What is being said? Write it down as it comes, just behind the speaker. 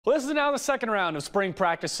Well, this is now the second round of spring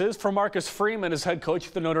practices for Marcus Freeman as head coach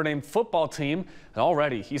of the Notre Dame football team. And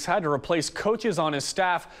already he's had to replace coaches on his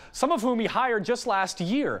staff, some of whom he hired just last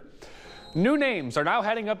year. New names are now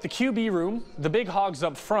heading up the QB room, the big hogs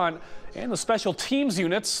up front, and the special teams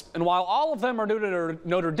units. And while all of them are new to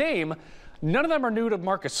Notre Dame, none of them are new to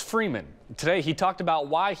Marcus Freeman. Today he talked about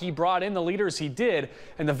why he brought in the leaders he did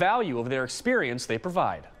and the value of their experience they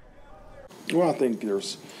provide. Well, I think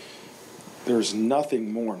there's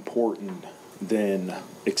nothing more important than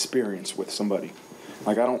experience with somebody.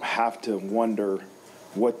 Like, I don't have to wonder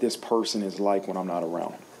what this person is like when I'm not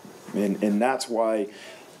around. And that's why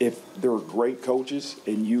if they're great coaches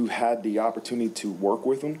and you had the opportunity to work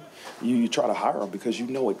with them, you try to hire them because you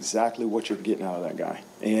know exactly what you're getting out of that guy.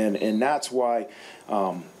 And that's why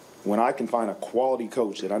when I can find a quality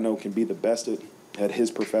coach that I know can be the best at his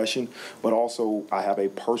profession, but also I have a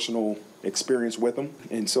personal experience with him.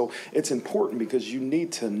 And so it's important because you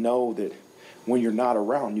need to know that when you're not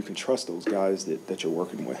around, you can trust those guys that you're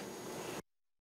working with.